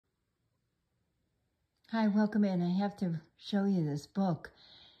Hi, welcome in. I have to show you this book,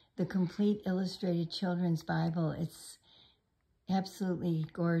 The Complete Illustrated Children's Bible. It's absolutely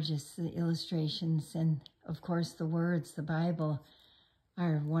gorgeous. The illustrations and, of course, the words, the Bible,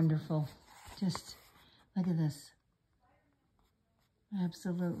 are wonderful. Just look at this.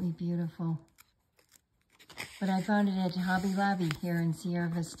 Absolutely beautiful. But I found it at Hobby Lobby here in Sierra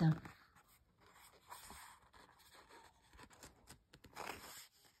Vista.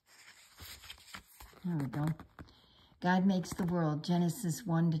 There we go. God makes the world, Genesis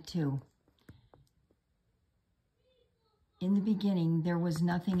 1-2. In the beginning, there was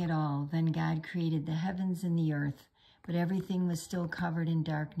nothing at all. Then God created the heavens and the earth, but everything was still covered in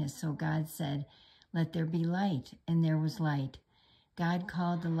darkness. So God said, "Let there be light," and there was light. God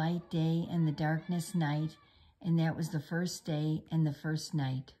called the light day and the darkness night, and that was the first day and the first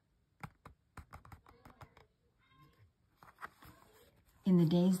night. In the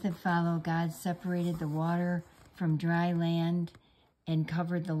days that follow, God separated the water from dry land and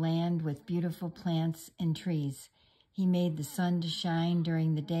covered the land with beautiful plants and trees. He made the sun to shine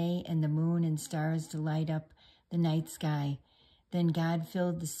during the day and the moon and stars to light up the night sky. Then God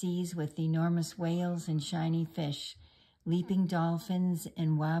filled the seas with enormous whales and shiny fish, leaping dolphins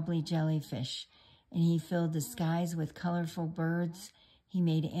and wobbly jellyfish. And he filled the skies with colorful birds. He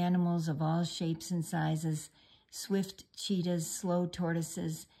made animals of all shapes and sizes, swift cheetahs, slow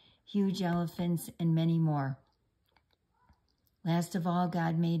tortoises, huge elephants, and many more. Last of all,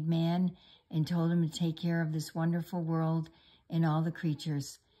 God made man and told him to take care of this wonderful world and all the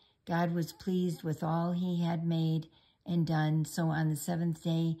creatures. God was pleased with all he had made and done, so on the seventh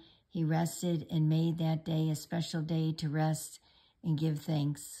day he rested and made that day a special day to rest and give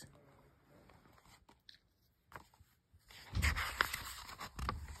thanks.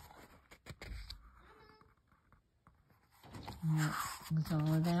 And that was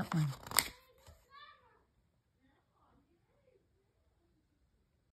all of that one.